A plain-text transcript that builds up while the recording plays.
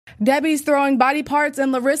Debbie's throwing body parts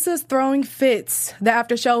and Larissa's throwing fits. The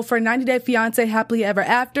after show for 90 Day Fiancé Happily Ever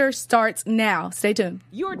After starts now. Stay tuned.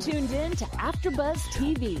 You're tuned in to AfterBuzz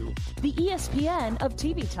TV, the ESPN of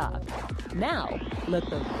TV talk. Now, let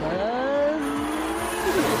the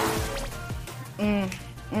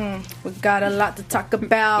buzz. We got a lot to talk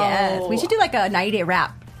about. Yes, we should do like a 90-day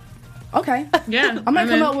wrap. Okay. Yeah. I'm going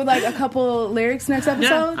to come up with like a couple lyrics next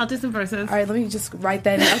episode. Yeah, I'll do some verses. All right, let me just write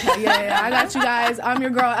that in. Okay, yeah. I got you guys. I'm your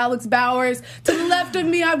girl, Alex Bowers. To the left of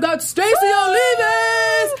me, I've got Stacey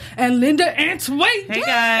Olives and Linda Antway. Hey,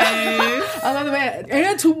 guys. I love the man.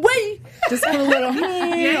 Antway. Just put a little on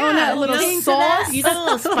that little sauce. You got a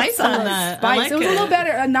little spice on that. Spice. I like it was a little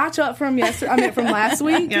better. A notch up from yesterday. I mean, from last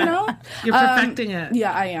week. Yeah. You know, you're perfecting it.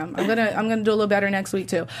 Yeah, I am. I'm gonna do a little better next week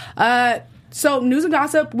too. So news and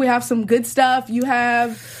gossip. We have some good stuff. You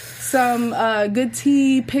have some good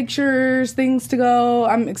tea, pictures, things to go.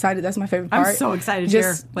 I'm excited. That's my favorite part. I'm so excited to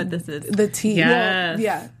hear what this is. The tea. Yes. Well,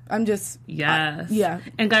 yeah. I'm just. Yes. Yeah.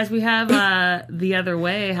 And guys, we have The Other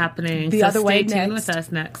Way happening. The so Other Way stay tuned next. with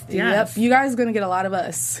us next. Yes. Yep. You guys are going to get a lot of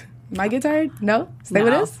us. Might get tired? No? Stay No.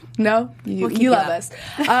 with us? No? You love up. us.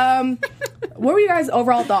 What were you guys'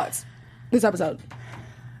 overall thoughts this episode?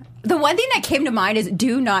 The one thing that came to mind is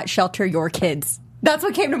do not shelter your kids. That's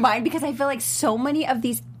what came to mind because I feel like so many of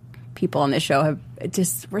these people on this show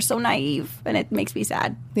we're so naive and it makes me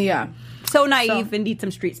sad. Yeah. So naive and need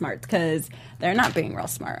some street smarts because they're not being real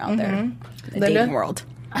smart out there in the Linda? dating world.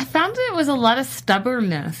 I found it was a lot of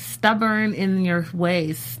stubbornness, stubborn in your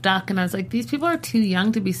ways, stuck. And I was like, these people are too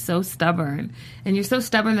young to be so stubborn. And you're so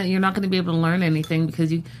stubborn that you're not going to be able to learn anything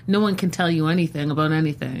because no one can tell you anything about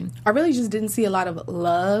anything. I really just didn't see a lot of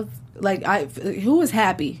love. Like, who was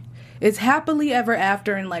happy? It's happily ever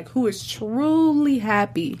after, and like, who is truly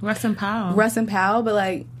happy? Russ and Powell. But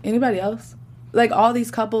like, anybody else? Like, all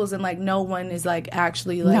these couples, and like, no one is like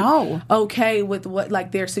actually like okay with what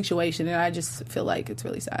like their situation, and I just feel like it's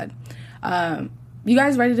really sad. You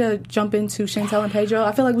guys ready to jump into Chantel and Pedro?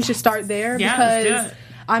 I feel like we should start there because.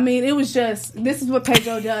 I mean, it was just, this is what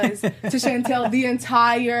Pedro does to Chantel the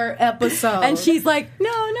entire episode. And she's like,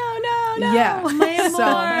 no. Yeah.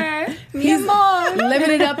 He's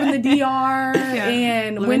living it up in the DR.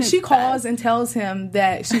 And when she calls and tells him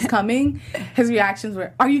that she's coming, his reactions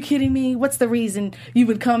were, are you kidding me? What's the reason you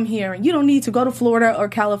would come here? And you don't need to go to Florida or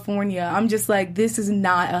California. I'm just like, this is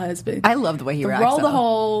not a husband. I love the way he reacts. Roll the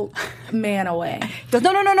whole man away. Goes,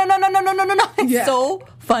 no. It's Yeah. so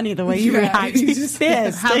funny the way you react. He's just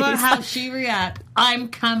pissed. How about how she react? I'm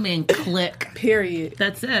coming. Click. Period.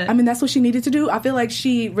 That's it. I mean, that's what she needed to do. I feel like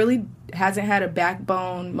she really hasn't had a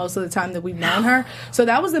backbone most of the time that we've known her. So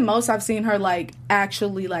that was the most I've seen her like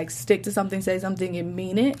actually like stick to something, say something, and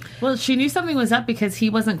mean it. Well, she knew something was up because he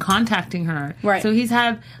wasn't contacting her. Right. So he's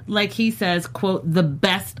had, like he says, quote, the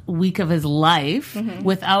best week of his life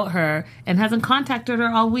without her and hasn't contacted her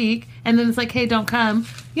all week. And then it's like, hey, don't come.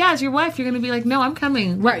 Yeah, as your wife, you're going to be like, no, I'm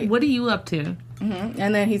coming. Right. What are you up to?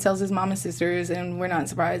 And then he tells his mom and sisters, and we're not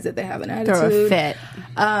surprised that they have an attitude. Throw a fit.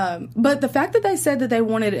 But the fact that they said that they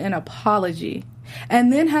wanted an apology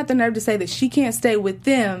and then had the nerve to say that she can't stay with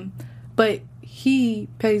them, but he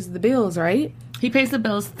pays the bills, right? He pays the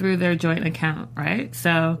bills through their joint account, right?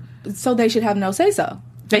 So they should have no say-so.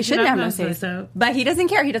 They shouldn't have no say say. But he doesn't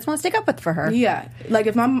care. He just wants to stick up for her. Yeah. Like,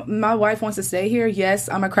 if my wife wants to stay here, yes,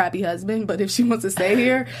 I'm a crappy husband. But if she wants to stay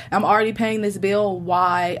here, I'm already paying this bill.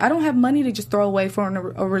 Why? I don't have money to just throw away for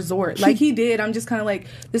a resort. Like he did. I'm just kind of like,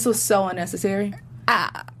 this was so unnecessary.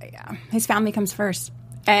 Yeah. His family comes first.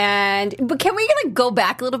 But can we go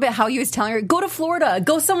back a little bit how he was telling her, go to Florida,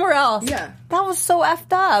 go somewhere else? Yeah. That was so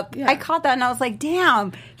effed up. Yeah. I caught that and I was like,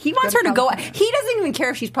 damn, he wants her to go. He doesn't even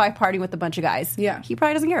care if she's probably partying with a bunch of guys. Yeah. He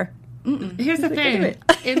probably doesn't care. here's the thing.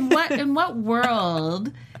 In what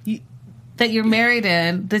world that you're married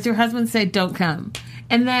in does your husband say, don't come?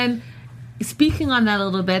 And then... Speaking on that a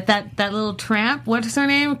little bit, that little tramp, what's her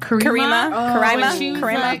name? Karima.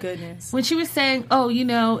 When she was saying, oh, you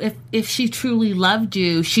know, if she truly loved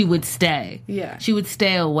you, she would stay. Yeah. She would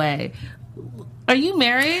stay away. Are you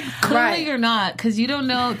married? Clearly you're not, because you don't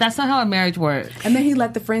know. That's not how a marriage works. And then he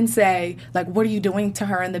let the friend say, like, what are you doing to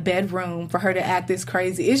her in the bedroom for her to act this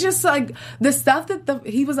crazy? It's just like the stuff that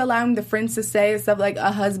he was allowing the friends to say is stuff like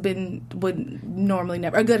a husband would normally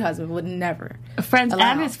never, a good husband would never. Friends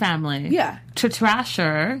allow. and his family. Yeah. To trash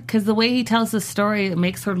her, because the way he tells the story, it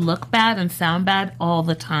makes her look bad and sound bad all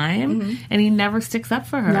the time, and he never sticks up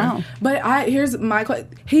for her. No. But here's my question.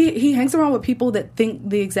 He hangs around with people that think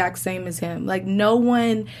the exact same as him. Like, no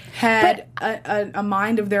one had a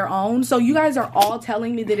mind of their own. So you guys are all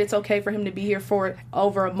telling me that it's okay for him to be here for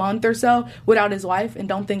over a month or so without his wife and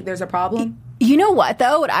don't think there's a problem? You know what,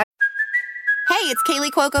 though? Hey, it's Kaylee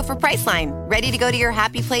Cuoco for Priceline. Ready to go to your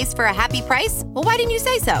happy place for a happy price? Well, why didn't you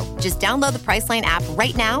say so? Just download the Priceline app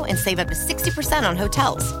right now and save up to 60% on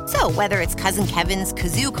hotels. So whether it's Cousin Kevin's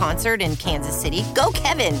Kazoo Concert in Kansas City, go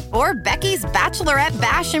Kevin, or Becky's Bachelorette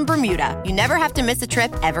Bash in Bermuda, you never have to miss a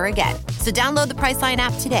trip ever again. So download the Priceline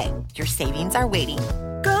app today. Your savings are waiting.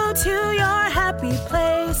 Go to your happy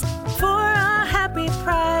place for a happy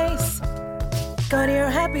price. Go to your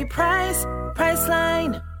happy price,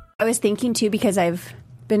 Priceline. I was thinking, too, because I've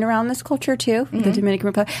been around this culture, too, the Dominican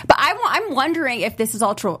Republic. But I'm wondering if this is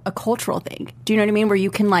also a cultural thing. Do you know what I mean? Where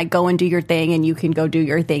you can, like, go and do your thing and you can go do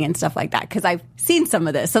your thing and stuff like that. Because I've seen some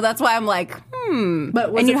of this. So that's why I'm like,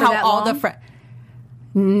 But was it for that long?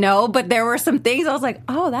 No, but there were some things I was like,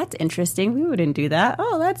 oh, that's interesting. We wouldn't do that.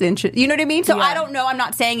 Oh, that's interesting. You know what I mean? So I don't know. I'm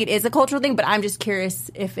not saying it is a cultural thing, but I'm just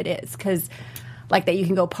curious if it is. Because like that you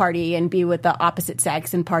can go party and be with the opposite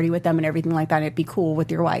sex and party with them and everything like that. And it'd be cool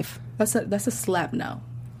with your wife. That's a slap no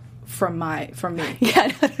from me.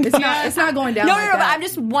 Yeah, it's not going down. No, like but that. I'm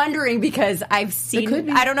just wondering because I've seen. It could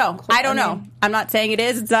be. I don't know. I'm not saying it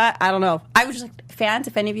is. It's not. I don't know. I was just like, fans.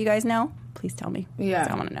 If any of you guys know, please tell me. Yeah,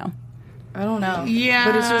 I want to know. I don't know. Yeah,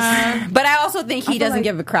 but it's just. But I also think he doesn't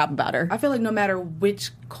give a crap about her. I feel like no matter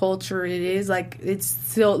which culture it is, like it's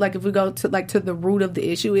still like if we go to the root of the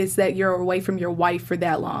issue, is that you're away from your wife for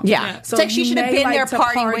that long. Yeah, so it's like she should have been there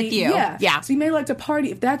partying with you. Yeah. So you may like to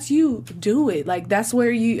party. If that's you, do it. Like that's where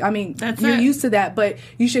you. I mean, you're used to that, but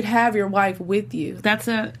you should have your wife with you.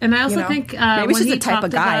 And I also think maybe she's the type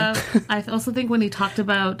of guy. I also think when he talked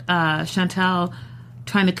about Chantal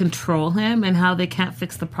trying to control him and how they can't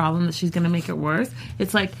fix the problem, that she's going to make it worse.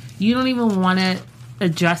 It's like you don't even want to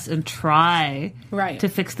adjust and try to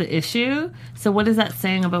fix the issue. So what is that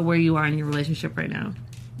saying about where you are in your relationship right now?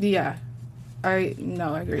 Yeah, I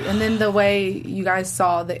agree. And then the way you guys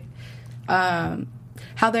saw that,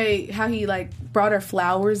 how he like brought her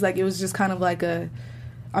flowers, like it was just kind of like a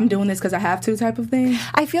I'm doing this because I have to type of thing.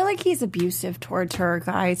 I feel like he's abusive towards her,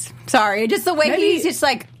 guys. Sorry, just the way he's just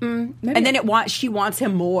like, and then she wants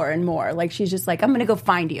him more and more. Like she's just like, I'm gonna go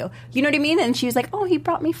find you. You know what I mean? And she's like, oh, he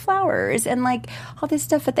brought me flowers and like all this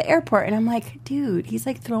stuff at the airport. And I'm like, dude, he's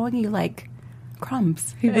like throwing you like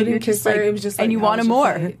crumbs. He wouldn't kiss her. It was just like, and you want him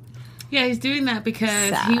more. Yeah, he's doing that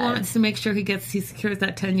because he wants to make sure he secures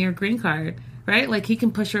that 10-year green card, right? Like he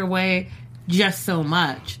can push her away just so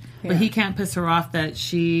much. But he can't piss her off that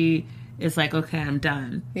she is like, okay, I'm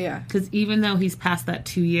done. Yeah. Because even though he's past that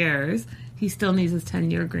 2 years, he still needs his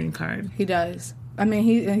 10-year green card. He does. I mean,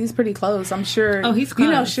 he's pretty close. I'm sure. Oh, he's close.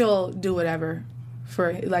 You know, she'll do whatever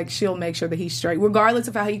for, like, she'll make sure that he's straight. Regardless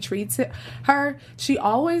of how he treats her, she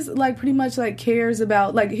always, like, pretty much, like, cares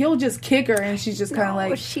about, like, he'll just kick her and she's just kind of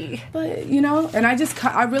like, but, you know, and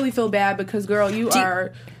I really feel bad because, girl, you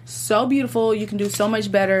are so beautiful, you can do so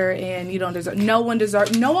much better, and you don't deserve. No one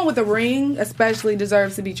with a ring, especially,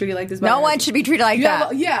 deserves to be treated like this. No one should be treated like that.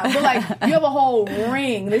 But like you have a whole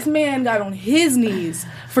ring. This man got on his knees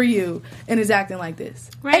for you and is acting like this,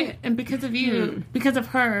 right? And because of you, because of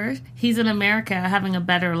her, he's in America having a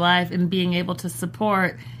better life and being able to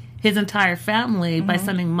support his entire family by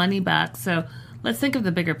sending money back. So let's think of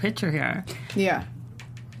the bigger picture here. Yeah.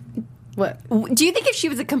 What? Do you think if she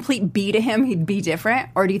was a complete B to him, he'd be different?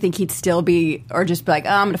 Or do you think he'd still be, or just be like, oh,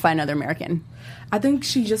 I'm going to find another American? I think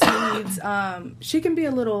she just needs, she can be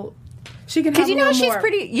a little, she can have a little more she's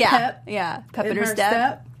pretty, pep in her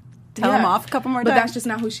step. Tell him off a couple more times. But that's just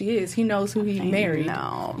not who she is. He knows who he married.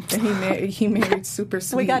 No. And he married super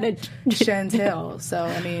sweet. We got Chantel. So,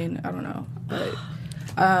 I mean, I don't know. But,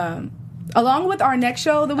 along with our next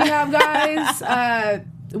show that we have, guys,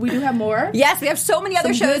 we do have more. Yes, we have so many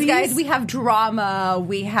other shows, goodies. guys. We have drama.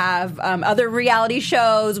 We have other reality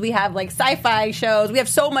shows. We have like sci-fi shows. We have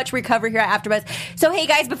so much we cover here at AfterBuzz. So, hey,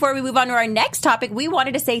 guys, before we move on to our next topic, we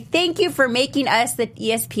wanted to say thank you for making us the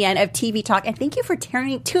ESPN of TV Talk, and thank you for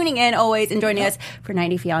tuning in always and joining us for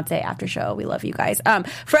 90 Fiance After Show. We love you guys.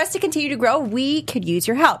 For us to continue to grow, we could use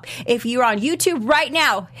your help. If you're on YouTube right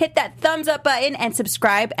now, hit that thumbs up button and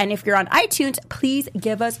subscribe. And if you're on iTunes, please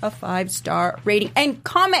give us a 5-star rating and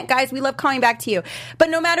comment, guys. We love coming back to you.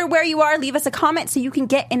 But no matter where you are, leave us a comment so you can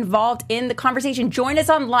get involved in the conversation. Join us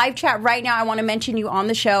on live chat right now. I want to mention you on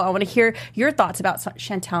the show. I want to hear your thoughts about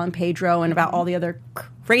Chantal and Pedro and about all the other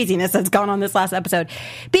craziness that's gone on this last episode.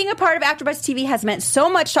 Being a part of AfterBuzz TV has meant so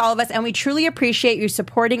much to all of us, and we truly appreciate you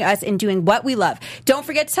supporting us and doing what we love. Don't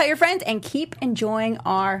forget to tell your friends and keep enjoying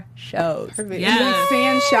our shows. Perfect. Yes. Any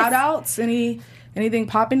fan shout-outs? Anything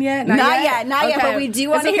popping yet? Not yet, but we do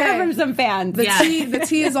want to hear from some fans. The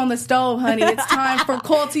tea is on the stove, honey. It's time for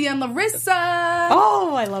Colty and Larissa.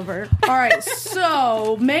 Oh, I love her. All right,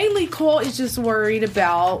 so mainly Cole is just worried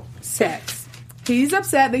about sex. He's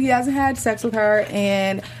upset that he hasn't had sex with her,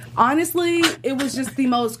 and honestly, it was just the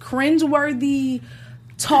most cringeworthy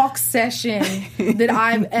talk session that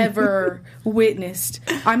I've ever witnessed.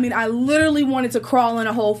 I mean, I literally wanted to crawl in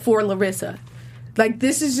a hole for Larissa. Like,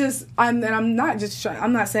 this is just, I'm not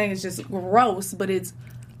saying it's just gross, but it's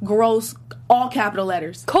gross, all capital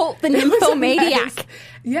letters. Colt, the nymphomaniac.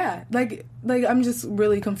 Yeah, like I'm just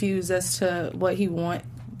really confused as to what he wants.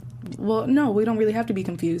 Well, no, we don't really have to be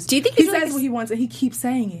confused. Do you think he says what he wants and he keeps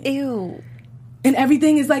saying it? Ew. And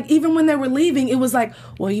everything is like, even when they were leaving, it was like,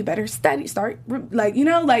 well, you better start, like, you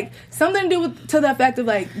know, like something to do with, to the effect of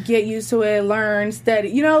like, get used to it, learn, study,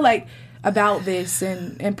 you know, like about this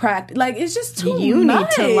and practice. Like, it's just too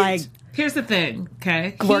much. Need to like. Here's the thing,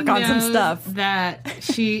 okay? Work on some stuff. That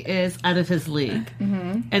she is out of his league.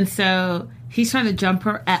 Mm-hmm. And so he's trying to jump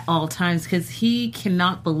her at all times because he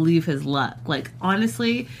cannot believe his luck. Like,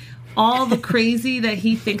 honestly, all the crazy that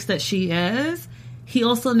he thinks that she is, he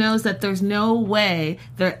also knows that there's no way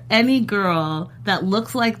that any girl that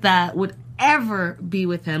looks like that would ever be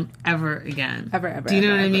with him ever again. Ever. Do you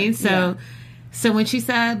know what I mean? So when she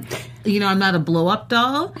said, you know, I'm not a blow-up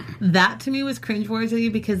doll, that to me was cringeworthy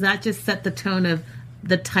because that just set the tone of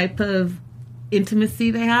the type of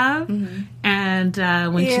intimacy they have. Mm-hmm. And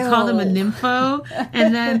when she called him a nympho.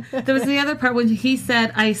 And then there was the other part when he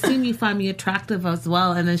said, I assume you find me attractive as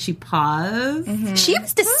well. And then she paused. Mm-hmm. She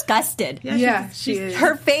was disgusted. Yeah, she is.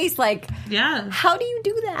 Her face, like, yeah. How do you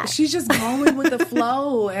do that? She's just going with the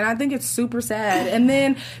flow. And I think it's super sad. And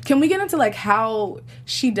then can we get into, like, how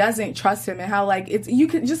she doesn't trust him and how, like, it's, you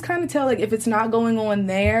can just kind of tell, like, if it's not going on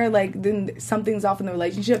there, like, then something's off in the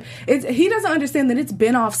relationship. He doesn't understand that it's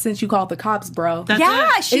been off since you called the cops, bro.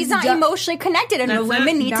 She's not emotionally connected, and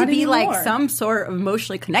women need to be anymore. Like some sort of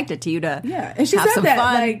emotionally connected to you to and she have said some that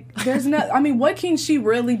fun. like there's no, I mean, what can she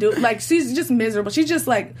really do? Like, she's just miserable. She's just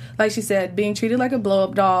like she said, being treated like a blow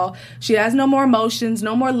up doll. She has no more emotions,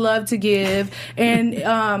 no more love to give. And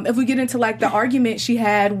if we get into like the argument she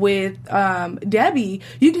had with Debbie,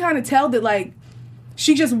 you can kind of tell that like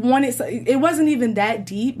she just wanted, it wasn't even that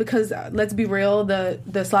deep because, let's be real,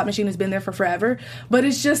 the slot machine has been there for forever. But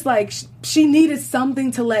it's just like she needed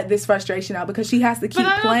something to let this frustration out because she has to keep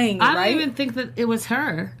playing it, right? I don't even think that it was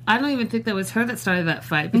her. I don't even think that was her that started that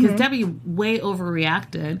fight because Debbie way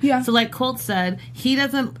overreacted. Yeah. So like Colt said, she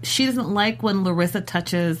doesn't like when Larissa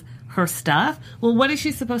touches her stuff. Well, what is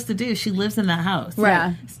she supposed to do? She lives in that house. Right.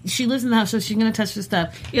 Yeah. She lives in the house, so she's going to touch her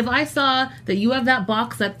stuff. If I saw that you have that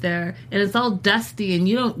box up there and it's all dusty and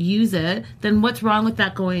you don't use it, then what's wrong with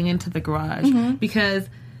that going into the garage? Mm-hmm. Because,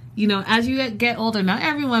 you know, as you get older, not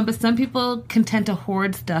everyone, but some people can tend to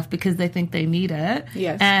hoard stuff because they think they need it.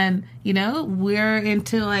 Yes. And, you know, we're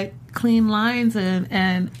into, like, clean lines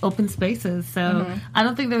and open spaces. So I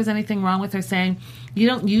don't think there was anything wrong with her saying, you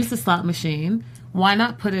don't use the slot machine. Why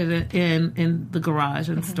not put it in the garage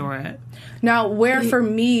and store it? Now, for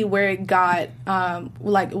me, where it got,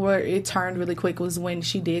 where it turned really quick was when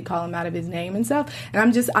she did call him out of his name and stuff.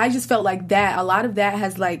 And I just felt like that, a lot of that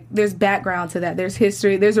has, like, there's background to that. There's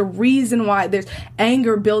history. There's a reason why there's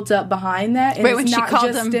anger built up behind that. And wait, when she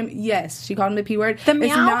called him? Yes, she called him the P word. The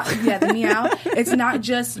meow? The meow. It's not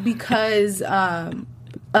just because,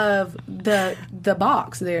 of the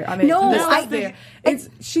box there. I mean, there.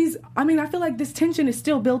 I feel like this tension is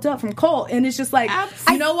still built up from Colt, and it's just like,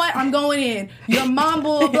 you know what? I'm going in. Your mom,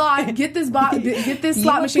 blah, blah, blah. Get this box, get this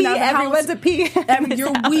slot machine out of the house. Everyone's a pee.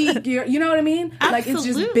 You're weak. You know what I mean? Absolutely. Like, it's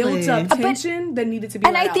just built up tension that needed to be.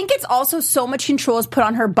 And I think it's also so much control is put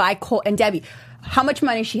on her by Colt and Debbie. How much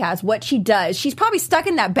money she has, what she does. She's probably stuck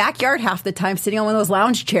in that backyard half the time, sitting on one of those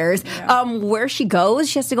lounge chairs. Yeah. Where she goes,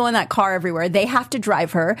 she has to go in that car everywhere. They have to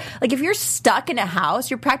drive her. Like, if you're stuck in a house,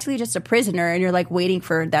 you're practically just a prisoner, and you're, like, waiting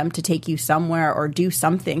for them to take you somewhere or do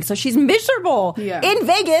something. So she's miserable in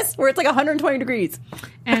Vegas, where it's, like, 120 degrees.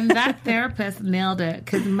 And that therapist nailed it.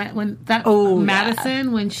 Because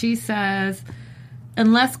Madison, when she says,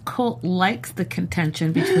 unless Colt likes the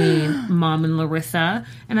contention between Mom and Larissa.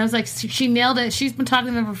 And I was like, she nailed it. She's been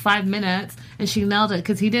talking to him for 5 minutes, and she nailed it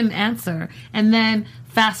because he didn't answer. And then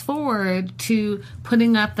fast forward to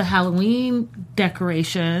putting up the Halloween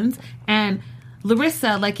decorations. And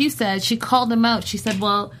Larissa, like you said, she called him out. She said,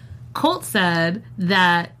 well, Colt said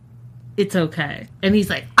that it's okay. And he's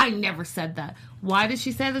like, I never said that. Why did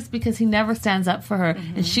she say this? Because he never stands up for her.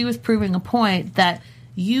 Mm-hmm. And she was proving a point that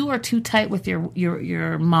you are too tight with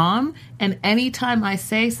your mom, and anytime I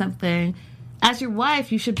say something, as your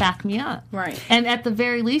wife, you should back me up. Right. And at the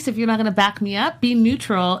very least, if you're not going to back me up, be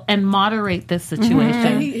neutral and moderate this situation. Mm-hmm.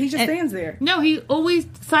 And he just stands there. No, he always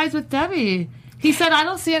sides with Debbie. He said, I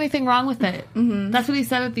don't see anything wrong with it. Mm-hmm. That's what he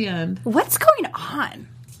said at the end. What's going on?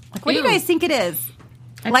 Like, what do you guys think it is?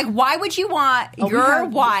 Like, why would you want your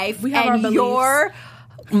wife and your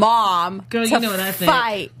mom Girl, to you know what I think.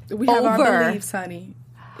 fight We have over? our beliefs, honey.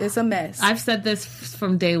 It's a mess. I've said this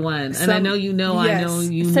from day one, and I know you know. I yes. know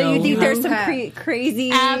you know. So you think there's some have. crazy,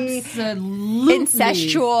 absolutely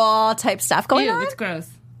incestual type stuff going Ew, on? it's gross.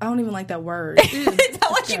 I don't even like that word. Is that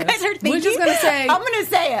what you guys are thinking? We're just gonna say. I'm gonna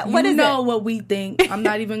say it. What is you know it? what we think. I'm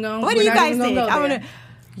not even going. What do you guys think?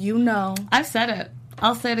 You know. I've said it.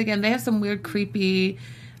 I'll say it again. They have some weird, creepy.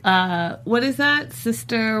 What is that?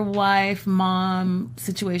 Sister, wife, mom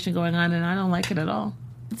situation going on, and I don't like it at all.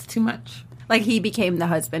 It's too much. Like he became the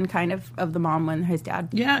husband, kind of the mom when his dad.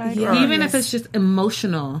 Yeah, died? even if it's just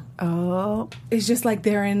emotional. Oh, It's just like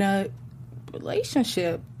they're in a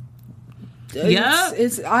relationship. Yeah,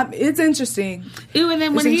 it's interesting. Ew, and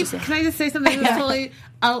then when It's he, interesting. can I just say something that's totally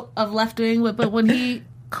out of left doing? But when he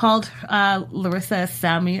called Larissa a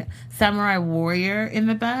samurai warrior in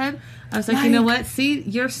the bed, I was like, you know what? See,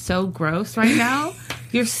 you're so gross right now.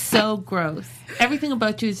 You're so gross. Everything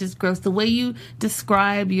about you is just gross. The way you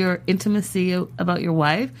describe your intimacy about your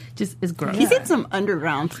wife just is gross. he's in some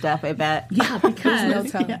underground stuff. I bet. Yeah,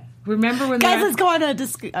 because remember when Guys, they're let's go on a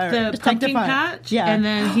the pumpkin patch, Yeah. and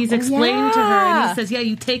then he's explaining to her, and yeah. he says, "Yeah,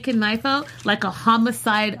 you take a knife out like a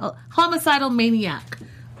homicidal maniac."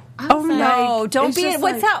 Oh no! Don't it's be. just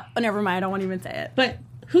What's like- that? Oh, never mind. I won't even say it. But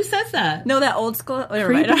who says that? No, that old school.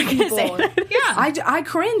 Never mind. I'm not gonna say it. Yeah, I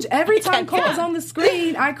cringe every time Cole is on the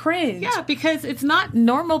screen. I cringe. yeah, because it's not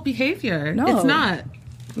normal behavior. No. It's not.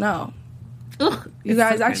 No. Ugh, You it's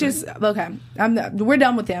guys, so I crazy. just we're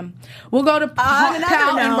done with him. We'll go to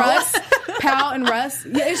Pal and Russ. Pal and Russ.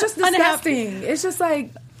 Yeah, it's just disgusting. It's just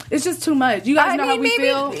like it's just too much. You guys know how we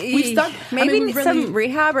feel. We stuck. Maybe we really, some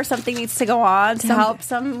rehab or something needs to go on to help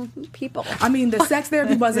some people. I mean, the sex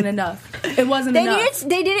therapy wasn't enough. It wasn't They enough.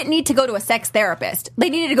 they didn't need to go to a sex therapist. They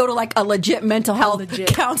needed to go to like a legit mental health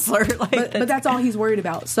legit. counselor. Like, but that's all he's worried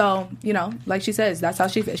about. So, you know, like she says, that's how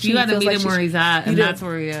she feels. You got to feels meet like him where he's at, and do. that's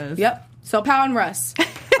where he is. Yep. So Pal and Russ.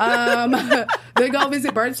 They go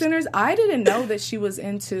visit birth centers. I didn't know that she was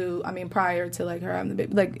into, I mean, prior to like her having the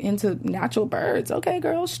baby, like into natural births. Okay,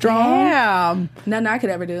 girl, strong. damn. Nothing I could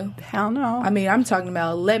ever do. Hell no. I mean, I'm talking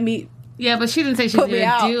about Yeah, but she didn't say she was Put me going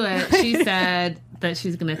out. to do it. She said that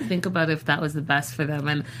she's going to think about if that was the best for them.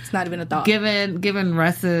 And it's not even a thought. given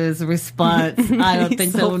Russ's response, I don't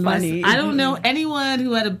think so that would funny. I don't know anyone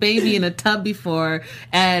who had a baby in a tub before.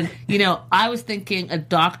 And, you know, I was thinking a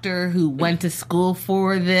doctor who went to school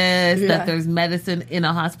for this, that there's medicine in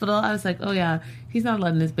a hospital. I was like, oh, yeah, he's not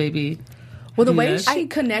letting his baby. Well, the do way this. she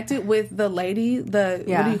connected with the lady, what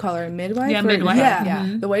do you call her, midwife? Yeah, midwife.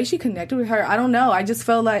 Yeah, the way she connected with her, I don't know. I just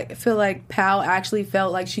feel like Pal actually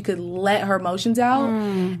felt like she could let her emotions out,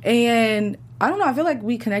 and I don't know. I feel like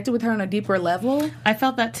we connected with her on a deeper level. I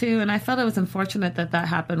felt that too, and I felt it was unfortunate that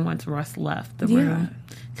happened once Russ left the room.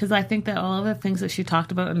 Because I think that all of the things that she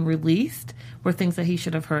talked about and released were things that he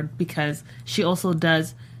should have heard, because she also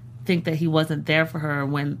does think that he wasn't there for her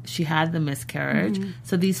when she had the miscarriage.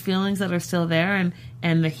 So these feelings that are still there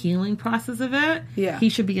and the healing process of it, he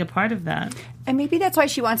should be a part of that. And maybe that's why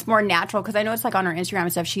she wants more natural, because I know it's like on her Instagram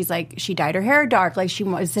and stuff, she's like, she dyed her hair dark. Like she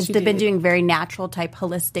been doing very natural type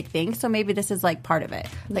holistic things. So maybe this is like part of it.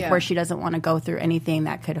 Like where she doesn't want to go through anything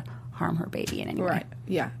that could harm her baby in any way. Right.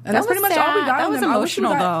 Yeah. And that's pretty much all we got. That on was them.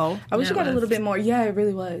 emotional, I wish we got a little bit more. Yeah, it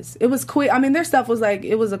really was. It was quick. I mean, their stuff was like,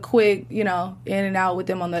 it was a quick, you know, in and out with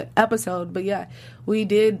them on the episode. But yeah, we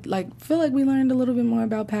did like feel like we learned a little bit more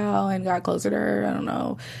about Pal and got closer to her. I don't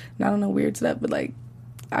know, weird stuff, but like,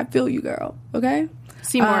 I feel you, girl. Okay?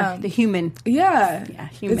 See more the human. Yeah.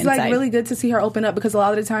 Human it's like side. really good to see her open up, because a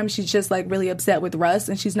lot of the time she's just like really upset with Russ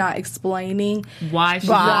and she's not explaining Why she's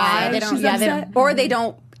Why upset. they don't, or they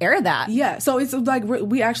don't air that. Yeah, so it's like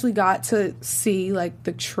we actually got to see like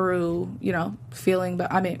the true, you know, feeling,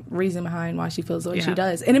 but I mean reason behind why she feels the way she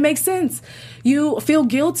does, and it makes sense. You feel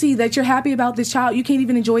guilty that you're happy about this child. You can't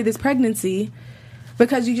even enjoy this pregnancy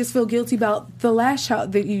because you just feel guilty about the last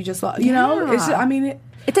child that you just lost. You know, it's just, I mean.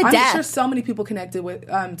 It's a I'm death. sure so many people connected with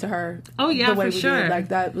to her. Oh yeah, the way for we sure. did. Like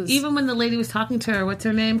that was even when the lady was talking to her. What's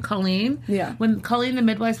her name? Colleen. Yeah. When Colleen the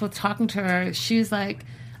midwife was talking to her, she's like,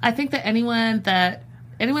 I think that anyone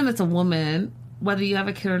that's a woman, whether you have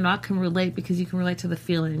a kid or not, can relate, because you can relate to the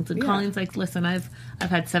feelings. And Colleen's like, listen, I've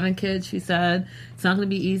had 7 kids. She said it's not going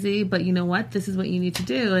to be easy, but you know what? This is what you need to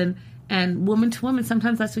do. And woman to woman,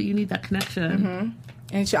 sometimes that's what you need, that connection. Mm-hmm.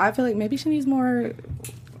 And I feel like maybe she needs more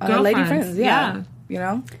lady Girlfriends, friends. yeah. You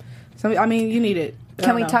know? So, I mean, you need it.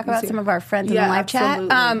 Can we talk about some of our friends in the live absolutely.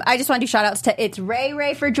 chat? I just want to do shout outs to It's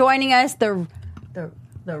Ray for joining us. The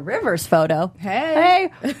Rivers photo. Hey.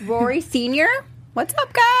 Rory Sr. What's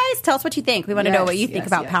up, guys? Tell us what you think. We want to know what you think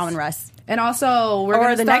about Pal and Russ. And also, we're going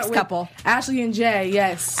to the start next with couple. Ashley and Jay.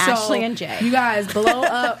 Yes, Ashley and Jay. You guys blow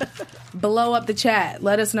up the chat.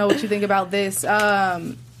 Let us know what you think about this.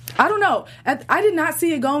 I don't know. I did not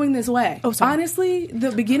see it going this way. Oh, sorry. Honestly,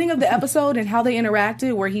 the beginning of the episode and how they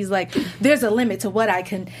interacted, where he's like, "There's a limit to what I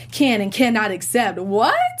can and cannot accept."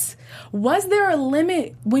 What? Was there a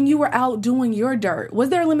limit when you were out doing your dirt? Was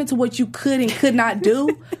there a limit to what you could and could not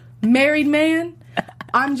do, married man?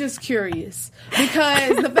 I'm just curious,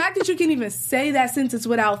 because the fact that you can even say that sentence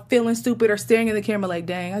without feeling stupid or staring at the camera like,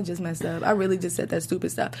 dang, I just messed up. I really just said that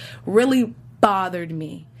stupid stuff. Really bothered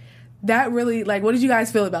me. That really, like, what did you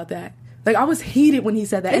guys feel about that? Like, I was heated when he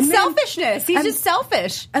said that. It's selfishness. He's just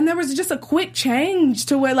selfish. And there was just a quick change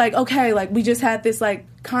to where, like, okay, like, we just had this, like,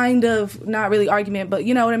 kind of, not really argument, but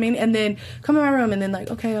you know what I mean? And then come in my room and then,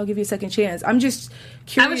 like, okay, I'll give you a second chance. I'm just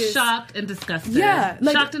curious. I was shocked and disgusted. Yeah.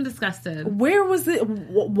 Like, shocked and disgusted. Where was it?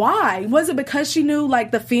 Why? Was it because she knew,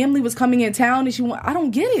 like, the family was coming in town and I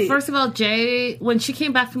don't get it. First of all, Jay, when she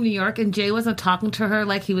came back from New York and Jay wasn't talking to her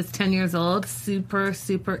like he was 10 years old, super,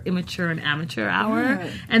 super immature and amateur hour.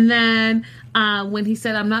 Yeah. And then when he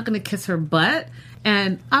said, I'm not going to kiss her butt,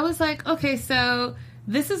 and I was like, okay, so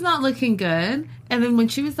this is not looking good. And then when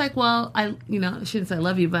she was like, well, she didn't say I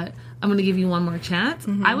love you, but I'm going to give you one more chance.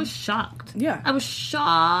 Mm-hmm. I was shocked. Yeah. I was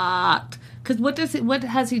shocked. Because what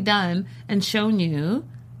has he done and shown you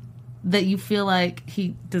that you feel like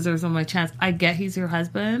he deserves one more chance? I get he's your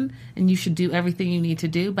husband and you should do everything you need to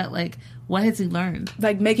do, but, like, what has he learned?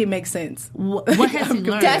 Like, make it make sense. What has he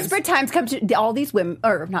learned? Desperate times come to all these women,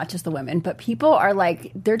 or not just the women, but people are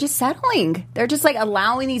like, they're just settling. They're just, like,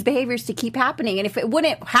 allowing these behaviors to keep happening. And if it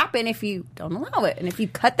wouldn't happen if you don't allow it, and if you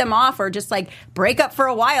cut them off or just, like, break up for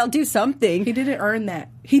a while, do something. He didn't earn that.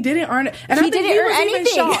 He didn't earn it. And he didn't earn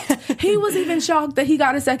anything. Shocked. He was even shocked that he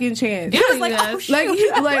got a second chance. He was like, oh, shoot.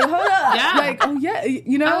 Like, hold up. Yeah. Like, oh, yeah.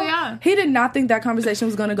 You know? Oh, yeah. He did not think that conversation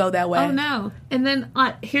was going to go that way. Oh, no. And then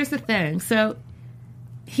here's the thing. So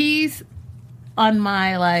he's on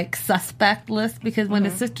my, like, suspect list because when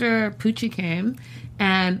his sister Poochie came,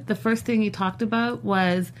 and the first thing he talked about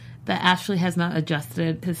was that Ashley has not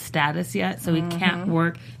adjusted his status yet, so he can't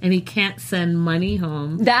work and he can't send money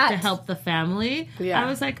home to help the family. Yeah. I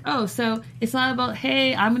was like, oh, so it's not about,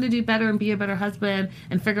 hey, I'm going to do better and be a better husband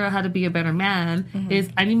and figure out how to be a better man. Is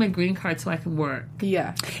I need my green card so I can work.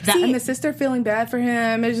 Yeah. And the sister feeling bad for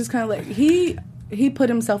him, it's just kind of like, he put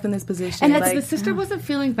himself in this position. And the sister wasn't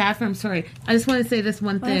feeling bad for him. Sorry. I just want to say this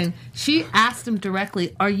one thing. She asked him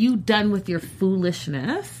directly, are you done with your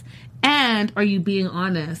foolishness? And are you being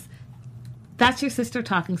honest? That's your sister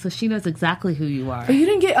talking, so she knows exactly who you are. But you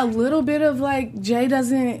didn't get a little bit of, like, Jay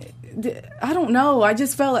doesn't... I don't know. I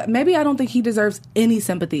just felt like maybe I don't think he deserves any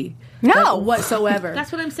sympathy. No. Like, whatsoever.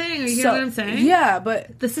 That's what I'm saying. Are you hearing what I'm saying? Yeah,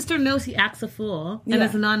 but... The sister knows he acts a fool and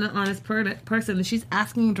is a non-honest person, and she's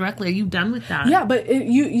asking him directly, are you done with that? Yeah, but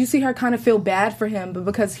you see her kind of feel bad for him, but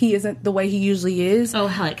because he isn't the way he usually is. Oh,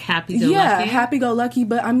 like happy-go-lucky? Yeah, happy-go-lucky,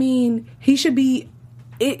 but I mean, he should be...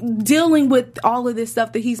 dealing with all of this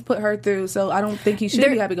stuff that he's put her through, so I don't think he should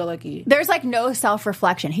be happy-go-lucky. There's, like, no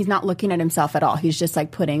self-reflection. He's not looking at himself at all. He's just,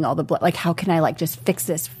 like, putting all the blood, like, how can I, like, just fix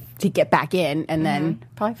this to get back in, and then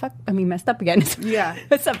probably messed up again. Yeah.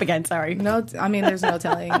 Messed up again, sorry. No, I mean, there's no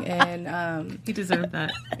telling, and he deserved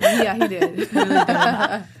that. Yeah, he did. Really did.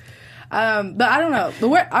 But I don't know.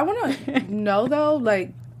 But I want to know, though,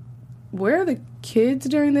 like, where are the kids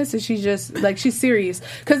during this? Is she just, like, she's serious?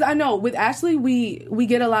 Because I know with Ashley, we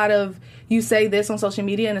get a lot of, you say this on social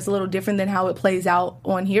media and it's a little different than how it plays out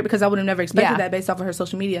on here, because I would have never expected that based off of her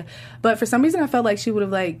social media. But for some reason, I felt like she would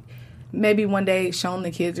have, like, maybe one day shown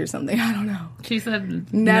the kids or something. I don't know. She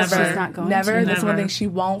said never. She's not going never. to. That's one thing she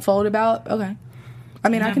won't fold about. Okay. I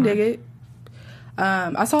mean, I can dig it.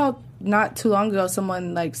 I saw not too long ago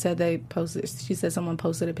someone, like, said she said someone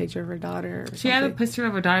posted a picture of her daughter. She had a picture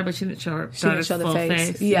of her daughter, but she didn't show her daughter's full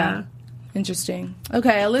face. Yeah. Interesting.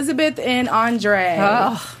 Okay, Elizabeth and Andre.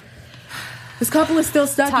 Oh. This couple is still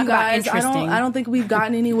stuck, Talk you guys. about interesting. I don't think we've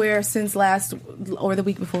gotten anywhere since last, or the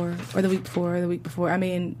week before, or the week before, or the week before. I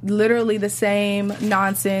mean, literally the same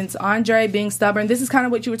nonsense. Andre being stubborn. This is kind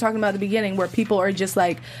of what you were talking about at the beginning, where people are just,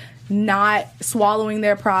 like, not swallowing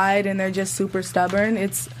their pride and they're just super stubborn.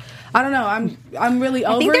 It's, I don't know. I'm really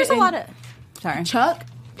over it. I think there's a lot of... Sorry.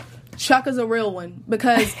 Chuck is a real one,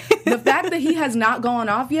 because the fact that he has not gone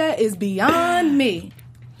off yet is beyond me.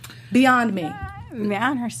 Beyond me.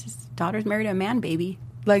 Man, her daughter's married to a man baby.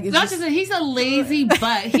 Like, it's not just he's a lazy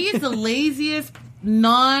butt. He is the laziest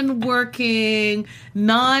non-working,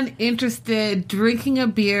 non-interested, drinking a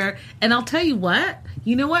beer. And I'll tell you what.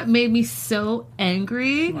 You know what made me so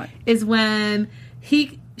angry is when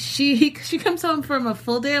she comes home from a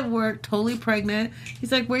full day of work, totally pregnant.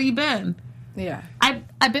 He's like, "Where you been?" Yeah.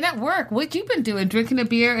 I've been at work. What you been doing? Drinking a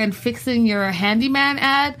beer and fixing your handyman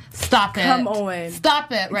ad? Stop it. Come on.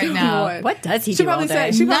 Stop it right now. On. What does he do all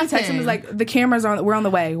day? She probably texted him was like, the cameras are we're on the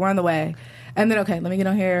way. We're on the way. And then, okay, let me get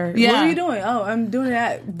on here. Yeah. What are you doing? Oh, I'm doing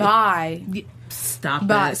that. Bye. Stop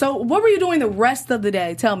Bye. it. So what were you doing the rest of the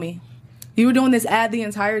day? Tell me. You were doing this ad the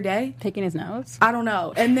entire day? Picking his nose? I don't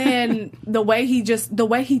know. And then the way he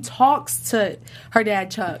talks to her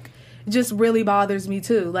dad, Chuck, just really bothers me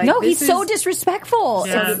too. Like, no, he's so disrespectful.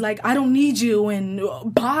 So, like, I don't need you, and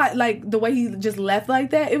bye. Like, the way he just left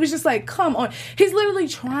like that, it was just like, come on. He's literally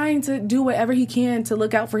trying to do whatever he can to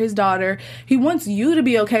look out for his daughter. He wants you to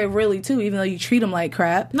be okay, really, too, even though you treat him like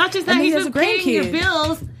crap. Not just that, he's been paying your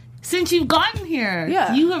bills since you've gotten here.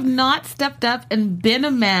 Yeah. You have not stepped up and been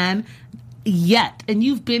a man yet, and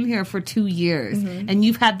you've been here for 2 years, and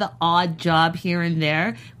you've had the odd job here and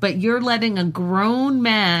there, but you're letting a grown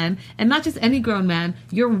man, and not just any grown man,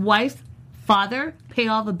 your wife's father pay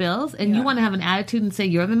all the bills, and you want to have an attitude and say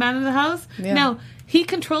you're the man of the house? Yeah. No, he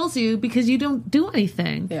controls you because you don't do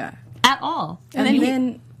anything at all.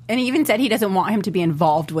 And he even said he doesn't want him to be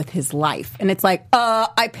involved with his life. And it's like,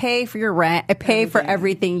 I pay for your rent. I pay for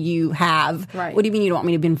everything you have. Right. What do you mean you don't want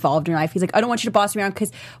me to be involved in your life? He's like, I don't want you to boss me around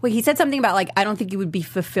because, he said something about, like, I don't think you would be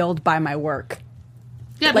fulfilled by my work.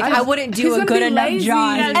 Yeah, like, I wouldn't do a good enough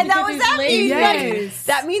job. Yeah, and that was that means. Yes.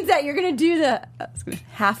 That means that you're going to do the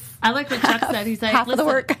half. I like what Chuck said. He's like, half of the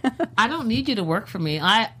work. I don't need you to work for me.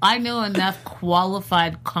 I know enough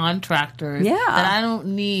qualified contractors that I don't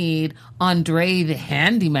need Andre the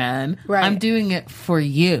handyman. Right. I'm doing it for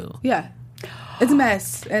you. Yeah. It's a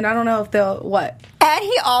mess. And I don't know if they'll, what? And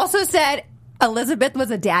he also said Elizabeth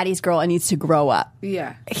was a daddy's girl and needs to grow up.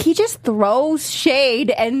 Yeah. He just throws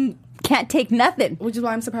shade and can't take nothing. Which is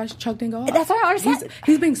why I'm surprised Chuck didn't go off. That's what I understand.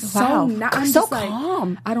 He's being so I'm so just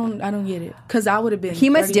calm. Like, I don't get it, because I would have been. He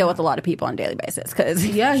must deal with a lot of people on a daily basis because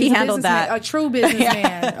he handled that. A true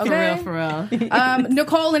businessman. Okay? For real.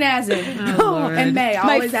 Nicole and Azin and May,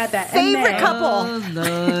 always at that. Favorite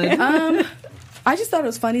couple. I just thought it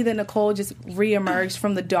was funny that Nicole just reemerged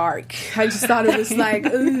from the dark. I just thought it was like,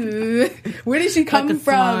 ooh, where did she come from?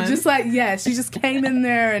 Swan. Just like, yes, she just came in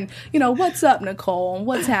there and, what's up, Nicole, and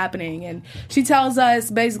what's happening? And she tells us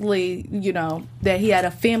basically, that he had a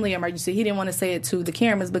family emergency. He didn't want to say it to the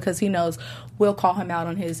cameras because he knows we'll call him out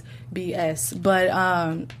on his BS. But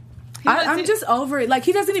I'm just over it. Like,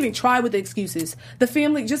 he doesn't even try with the excuses. The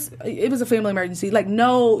family it was a family emergency. Like,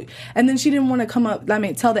 no. And then she didn't want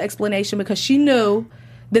to tell the explanation because she knew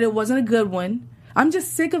that it wasn't a good one. I'm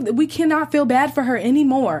just sick of it. We cannot feel bad for her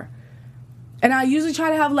anymore. And I usually try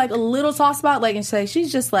to have, like, a little soft spot, like, and say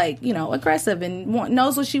she's just, like, aggressive and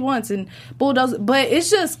knows what she wants and bulldozer. But it's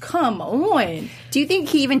just, come on. Do you think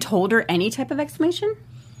he even told her any type of explanation?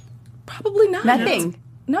 Probably not. Nothing.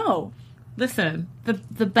 No. Listen,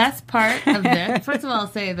 the best part of this, first of all, I'll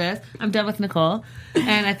say this. I'm done with Nicole.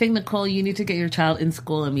 And I think, Nicole, you need to get your child in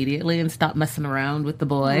school immediately and stop messing around with the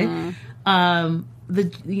boy. The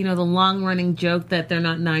long-running joke that they're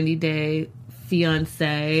not 90-day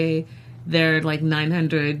fiancé, they're like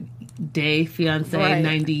 900-day fiancé, right.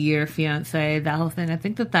 90-year fiancé, that whole thing. I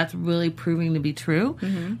think that's really proving to be true.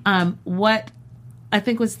 What I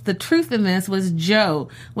think was the truth in this was Joe.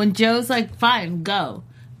 When Joe's like, fine, go,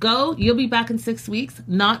 you'll be back in 6 weeks,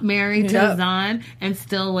 not married to Azan, and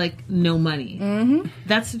still, like, no money.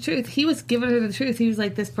 That's the truth. He was giving her the truth. He was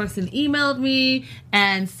like, this person emailed me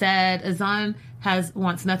and said Azan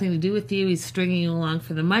wants nothing to do with you. He's stringing you along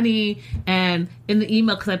for the money. And in the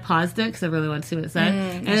email, because I paused it because I really wanted to see what it said,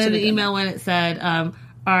 and in the email when it said,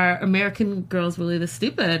 are American girls really this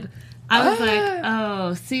stupid? I was like,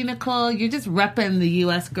 oh, see, Nicole, you're just repping the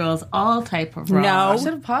U.S. girls all type of wrong. No. I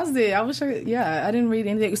should have paused it. I didn't read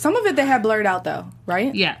anything. Some of it they had blurred out, though,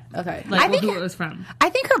 right? Yeah. Okay. Like, who it was from. I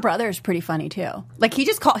think her brother is pretty funny, too. Like, he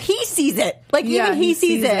sees it. Like, Yeah, even he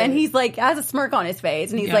sees it, and it. he's like, has a smirk on his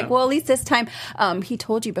face, and he's like, well, at least this time, he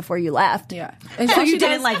told you before you left. Yeah. And So you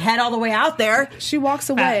didn't, like, head all the way out there. She walks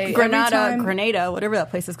away. Grenada, whatever that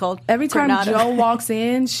place is called. Every time Grenada. Joe walks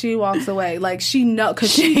in, she walks away. Like, she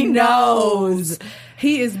knows.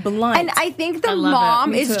 He is blunt. And I think the love mom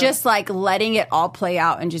it. Me is too. just like letting it all play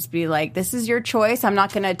out and just be like, this is your choice. I'm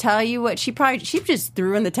not going to tell you what she just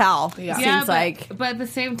threw in the towel. Yeah. Seems like. But at the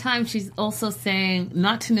same time, she's also saying,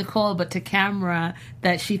 not to Nicole, but to camera,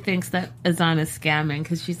 that she thinks that Azan is scamming.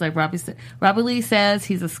 Because she's like, Robbie Lee says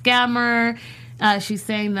he's a scammer. She's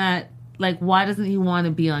saying that, Like, why doesn't he want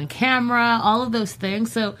to be on camera? All of those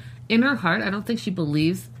things. So in her heart, I don't think she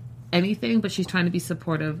believes anything, but she's trying to be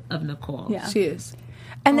supportive of Nicole. Yeah, she is.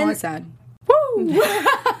 And then it's sad. Woo!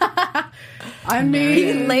 I mean,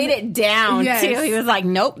 he laid it down too. He was like,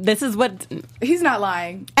 "Nope, this is what." He's not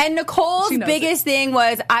lying. And Nicole's biggest thing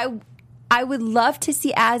was, I would love to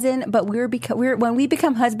see Azan, but when we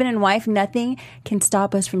become husband and wife, nothing can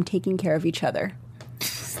stop us from taking care of each other.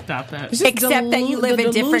 Stop that. Except that you live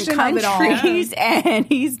in different countries, and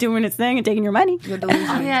he's doing his thing and taking your money.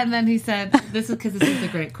 And then he said, this is a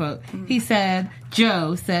great quote. He said,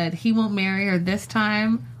 Joe said he won't marry her this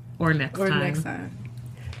time or next time.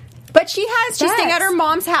 But she's staying at her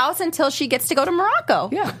mom's house until she gets to go to Morocco.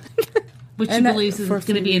 Yeah. Which she believes is going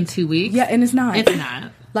to be in 2 weeks. Yeah, and it's not. It's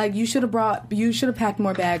not. Like, you should have packed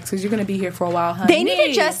more bags because you're going to be here for a while, honey. They need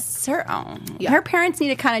to just, her parents need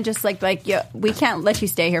to kind of just like, yeah, we can't let you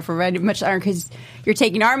stay here for very much longer because you're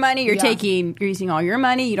taking our money, you're using all your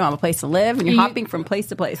money, you don't have a place to live, and you're hopping from place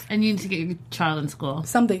to place. And you need to get your child in school.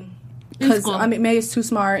 Something. Because, I mean, May is too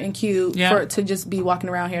smart and cute to just be walking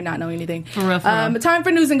around here not knowing anything. For real. But time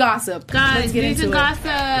for news and gossip. Guys, let's get news into and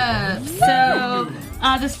gossip. So,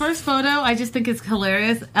 this first photo, I just think it's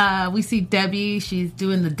hilarious. We see Debbie. She's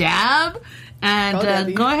doing the dab.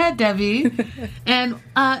 And go ahead, Debbie. And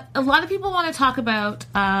a lot of people want to talk about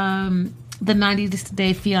the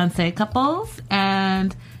 90-day fiancé couples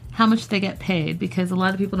and how much they get paid, because a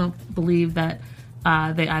lot of people don't believe that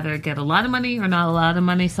they either get a lot of money or not a lot of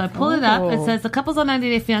money. So I pulled it up. It says the couples on 90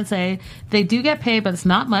 Day Fiancé, they do get paid, but it's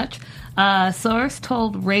not much. Source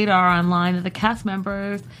told Radar Online that the cast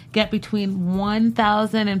members get between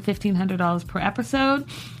 $1,000 and $1,500 per episode.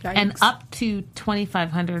 Yikes. And up to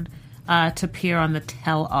 $2,500 to appear on the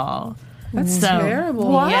tell-all. That's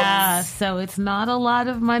terrible. What? Yeah, so it's not a lot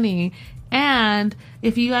of money. And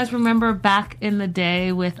if you guys remember back in the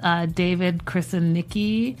day with David, Chris, and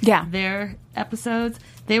Nikki, their episodes,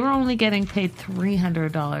 they were only getting paid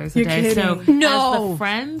 $300 a day. Kidding. So as the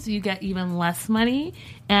friends, you get even less money.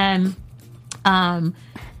 And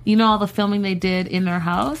you know, all the filming they did in their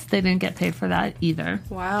house, they didn't get paid for that either.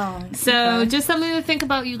 Wow. So just something to think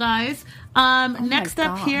about, you guys. Next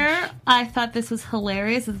up here, I thought this was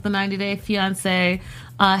hilarious. It's the 90 Day Fiancé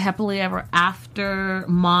Happily Ever After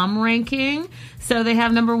Mom ranking. So they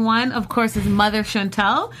have number 1, of course, is Mother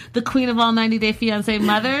Chantel, the queen of all 90 Day Fiancé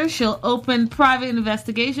mothers. She'll open private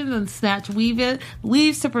investigations and snatch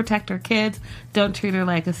weaves to protect her kids. Don't treat her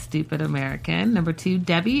like a stupid American. Number 2,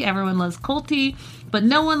 Debbie. Everyone loves Colty, but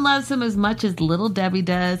no one loves him as much as little Debbie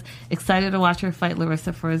does. Excited to watch her fight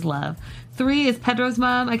Larissa for his love. 3 is Pedro's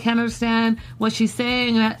mom. I can't understand what she's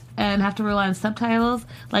saying and have to rely on subtitles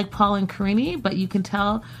like Paul and Karini, but you can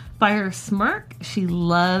tell by her smirk she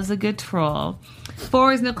loves a good troll.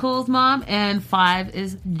 4 is Nicole's mom, and 5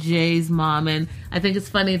 is Jay's mom. And I think it's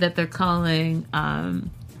funny that they're calling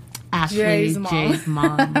Ashley Jay's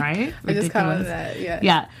mom, right? I just call it that,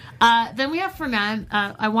 yeah. Then we have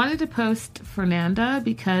Fernanda. I wanted to post Fernanda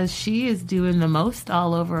because she is doing the most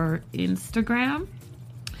all over Instagram.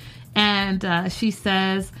 And she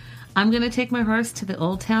says, I'm going to take my horse to the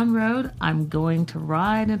Old Town Road. I'm going to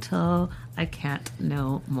ride until I can't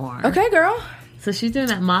no more. Okay, girl. So she's doing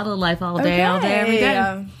that model life all day, every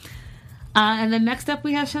day. And then next up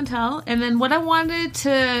we have Chantel. And then what I wanted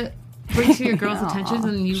to bring to your girls' attention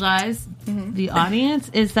and you guys, the audience,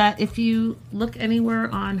 is that if you look anywhere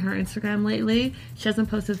on her Instagram lately, she hasn't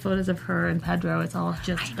posted photos of her and Pedro. It's all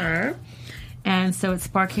just her. And so it's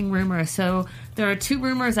sparking rumors. So there are 2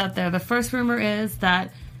 rumors out there. The first rumor is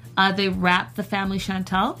that they wrapped the family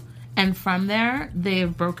Chantel, and from there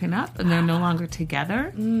they've broken up and they're no longer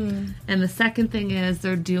together. And the second thing is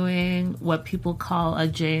they're doing what people call a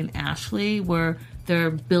Jay and Ashley, where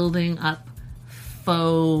they're building up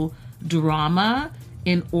faux drama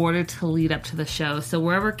in order to lead up to the show. So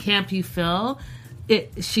wherever camp you fill,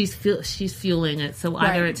 she's fueling it. So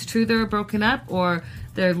either it's true they're broken up or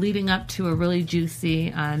they're leading up to a really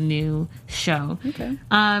juicy new show. Okay.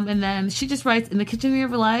 And then she just writes, in the kitchen of your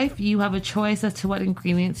life, you have a choice as to what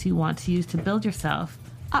ingredients you want to use to build yourself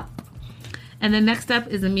up. And then next up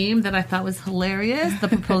is a meme that I thought was hilarious. The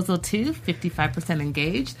proposal to 55%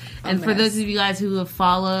 engaged. And for those of you guys who have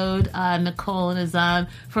followed Nicole and Azan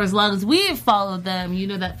for as long as we have followed them, you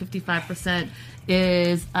know that 55%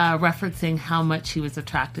 is referencing how much he was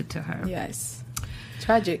attracted to her. Yes.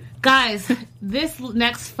 Tragic. Guys, this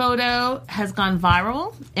next photo has gone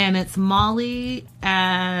viral, and it's Molly,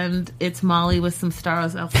 and it's Molly with some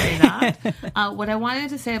stars, I'll say that. What I wanted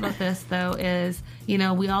to say about this, though, is, you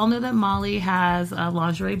know, we all know that Molly has a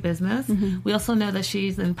lingerie business. We also know that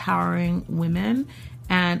she's empowering women,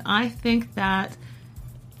 and I think that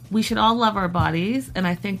we should all love our bodies, and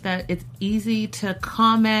I think that it's easy to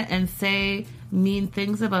comment and say mean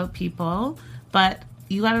things about people, but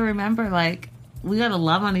you got to remember, like, we got to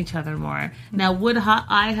love on each other more. Now, would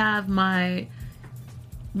I have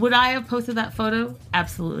posted that photo?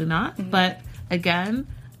 Absolutely not. Mm-hmm. But again,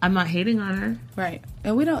 I'm not hating on her. Right.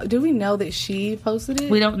 And do we know that she posted it?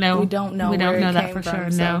 We don't know. We don't know that for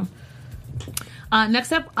sure. So. No.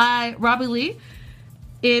 Next up, Robbie Lee.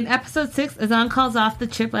 In episode 6, Azan calls off the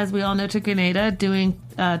trip, as we all know, to Grenada, doing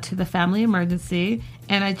to the family emergency.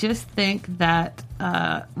 And I just think that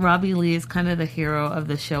Robbie Lee is kind of the hero of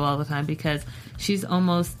the show all the time, because she's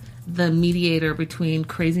almost the mediator between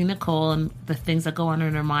crazy Nicole and the things that go on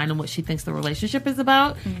in her mind and what she thinks the relationship is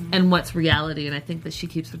about and what's reality. And I think that she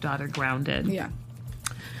keeps her daughter grounded. Yeah.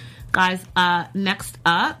 Guys, next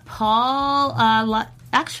up, Paul,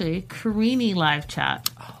 Karini live chat.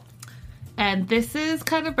 And this is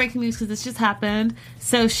kind of breaking news because this just happened.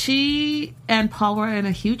 So she and Paul were in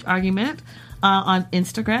a huge argument on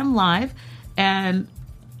Instagram Live. And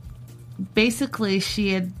basically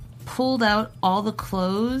she had pulled out all the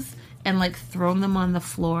clothes and like thrown them on the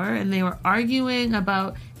floor. And they were arguing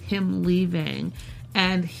about him leaving.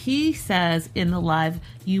 And he says in the live,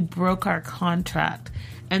 "You broke our contract."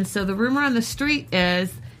 And so the rumor on the street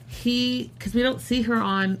is because we don't see her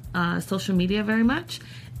on social media very much.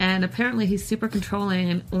 And apparently he's super controlling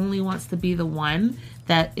and only wants to be the one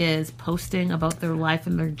that is posting about their life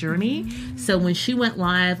and their journey. Mm-hmm. So when she went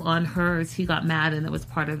live on hers, he got mad, and it was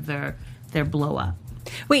part of their blow up.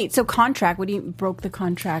 Wait, so contract? What do you broke the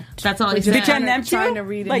contract? That's all he said. Did you them trying to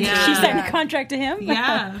read it? Like she signed a contract to him?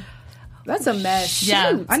 Yeah. That's a mess.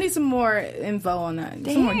 Yeah. I need some more info on that.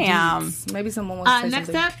 Damn. Some more deets. Maybe someone wants to say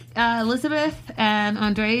next something. up, Elizabeth and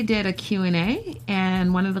Andre did a Q&A,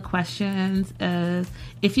 and one of the questions is,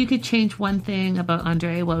 if you could change one thing about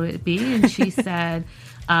Andre, what would it be? And she said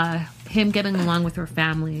him getting along with her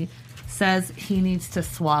family, says he needs to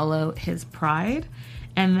swallow his pride.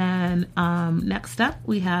 And then next up,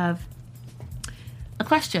 we have a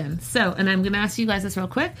question. So, and I'm going to ask you guys this real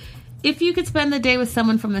quick. If you could spend the day with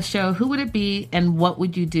someone from the show, who would it be, and what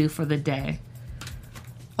would you do for the day?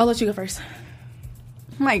 I'll let you go first.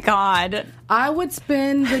 Oh my God. I would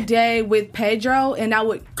spend the day with Pedro, and I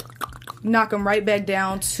would knock him right back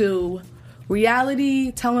down to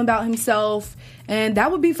reality, tell him about himself, and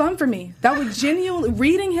that would be fun for me. That would genuinely,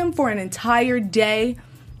 reading him for an entire day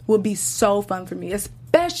would be so fun for me,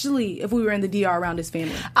 especially if we were in the DR around his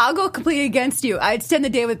family. I'll go completely against you. I'd spend the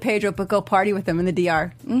day with Pedro, but go party with him in the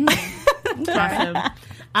DR. Mm-hmm.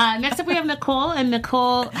 Awesome. Next up, we have Nicole, and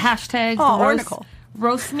Nicole hashtags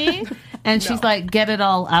roast me, and she's like, get it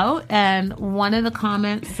all out. And one of the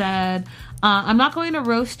comments said, I'm not going to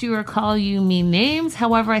roast you or call you mean names.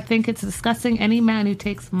 However, I think it's disgusting any man who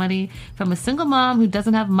takes money from a single mom who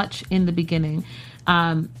doesn't have much in the beginning.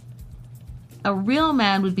 A real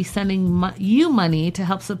man would be sending you money to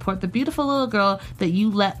help support the beautiful little girl that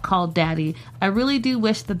you let call daddy. I really do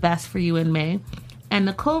wish the best for you in May. And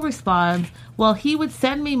Nicole responds, well, he would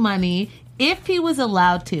send me money if he was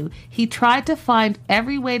allowed to. He tried to find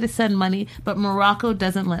every way to send money, but Morocco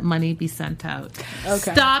doesn't let money be sent out.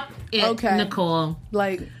 Okay. Stop it, Nicole.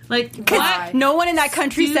 Like what? No one in that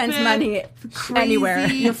country sends money anywhere.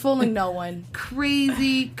 You're fooling no one.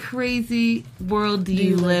 Crazy world do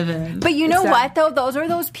you live in? But you know what, though? Those are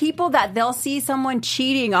those people that they'll see someone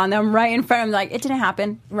cheating on them right in front of them. Like, it didn't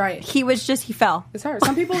happen. Right. He fell. It's hard.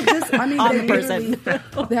 Some people just, I mean,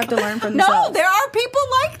 they have to learn from themselves. No, there are people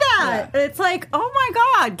like that. Yeah. It's like, oh my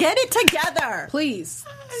God, get it together. Please.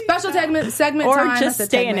 Special segment or time. Or just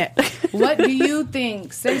stay in it. What do you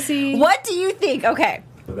think, Stacey? What do you think? Okay.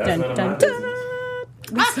 So that's none of my business.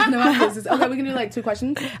 That's none of my business. Okay, we can do like 2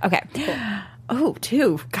 questions. Okay. Cool. Oh,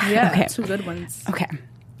 2. God, yeah, okay. 2 good ones. Okay.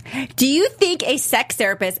 Do you think a sex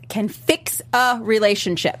therapist can fix a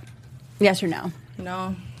relationship? Yes or no?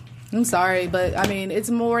 No. I'm sorry, but I mean, it's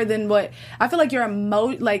more than what I feel like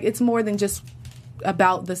it's more than just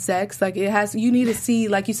about the sex. Like, you need to see,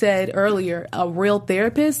 like you said earlier, a real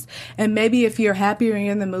therapist, and maybe if you're happy or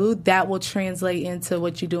you're in the mood, that will translate into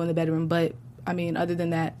what you do in the bedroom. But I mean, other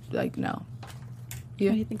than that, like, no. What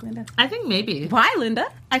do you think, Linda? I think maybe. Why, Linda?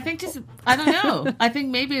 I think I don't know. I think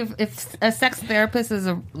maybe if a sex therapist is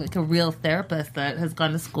a real therapist that has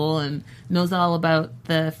gone to school and knows all about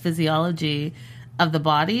the physiology of the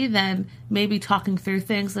body, then maybe talking through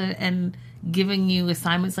things and giving you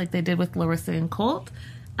assignments like they did with Larissa and Colt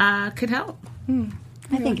could help.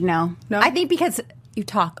 I think no. I think because you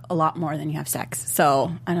talk a lot more than you have sex.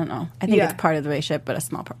 So, I don't know. I think it's part of the relationship, but a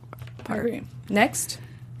small part. I agree. Next.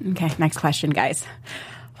 Okay, next question, guys.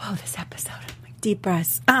 Whoa, this episode. Oh, my Deep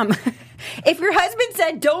breaths. If your husband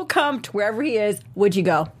said don't come to wherever he is, would you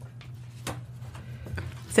go?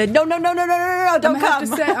 Said no, don't come. I'm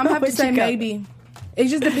gonna have to say maybe. It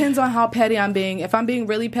just depends on how petty I'm being. If I'm being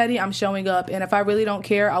really petty, I'm showing up. And if I really don't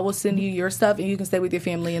care, I will send you your stuff and you can stay with your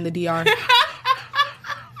family in the DR.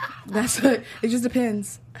 That's what, it just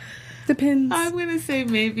depends. Depends. I'm going to say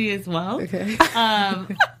maybe as well. Okay.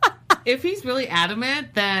 If he's really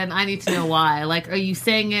adamant, then I need to know why. Like, are you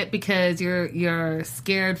saying it because you're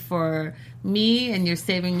scared for me and you're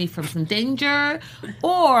saving me from some danger?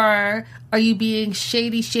 Or are you being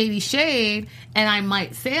shade, and I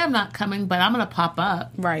might say I'm not coming, but I'm going to pop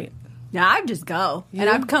up. Right. Yeah, I'd just go. Yeah. And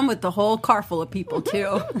I'd come with the whole car full of people,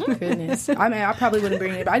 too. Goodness. I mean, I probably wouldn't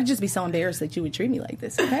bring it, but I'd just be so embarrassed that you would treat me like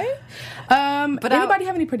this, okay? But anybody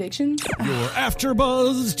have any predictions? Your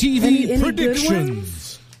AfterBuzz TV any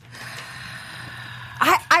predictions.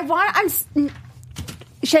 I'm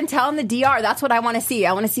Chantel in the DR. That's what I want to see.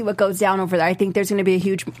 I want to see what goes down over there. I think there's going to be a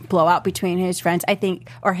huge blowout between his friends.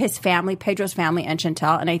 Or his family, Pedro's family, and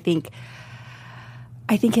Chantel. And I think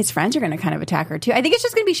his friends are going to kind of attack her too. I think it's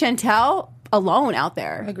just going to be Chantel alone out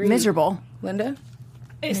there, miserable. Linda,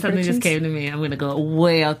 something just came to me. I'm going to go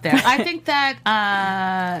way out there. I think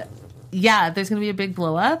that there's going to be a big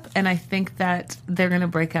blow up, and I think that they're going to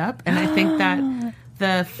break up, and I think that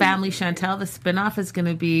the family Chantel, the spinoff, is going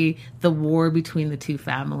to be the war between the two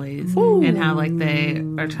families. Ooh. And how like they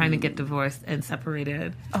are trying to get divorced and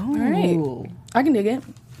separated. Oh, all right. I can dig it.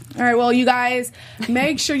 All right. Well, you guys,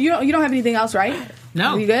 make sure you don't have anything else, right?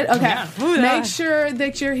 No. Are you good? Okay. Yeah. Make sure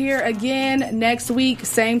that you're here again next week,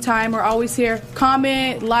 same time. We're always here.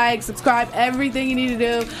 Comment, like, subscribe, everything you need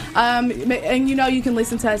to do. And you can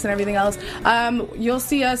listen to us and everything else. You'll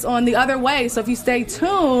see us on The Other Way. So if you stay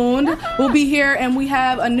tuned, we'll be here. And we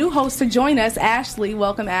have a new host to join us, Ashley.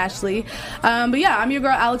 Welcome, Ashley. But yeah, I'm your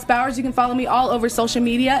girl, Alex Bowers. You can follow me all over social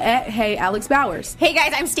media at Hey Alex Bowers. Hey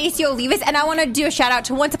guys, I'm Stacey Olivas, and I want to do a shout out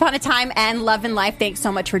to Once Upon a Time and Love and Life. Thanks so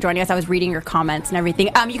much for joining us. I was reading your comments and everything.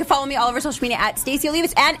 You can follow me all over social media at Stacey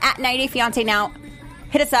Olivas and at 90 Day Fiance Now.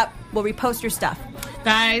 Hit us up. We'll repost your stuff.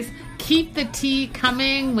 Guys, keep the tea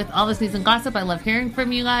coming with all this news and gossip. I love hearing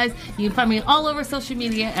from you guys. You can find me all over social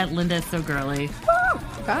media at Linda So Girly.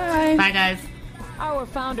 Bye. Bye, guys. Our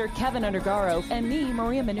founder, Kevin Undergaro, and me,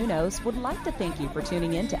 Maria Menounos, would like to thank you for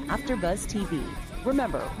tuning in to AfterBuzz TV.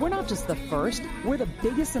 Remember, we're not just the first, we're the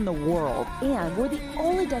biggest in the world, and we're the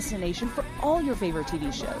only destination for all your favorite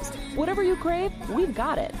TV shows. Whatever you crave, we've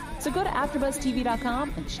got it. So go to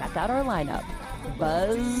AfterBuzzTV.com and check out our lineup.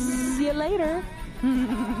 Buzz you later.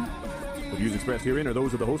 The views expressed herein are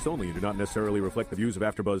those of the hosts only and do not necessarily reflect the views of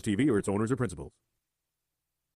AfterBuzz TV or its owners or principals.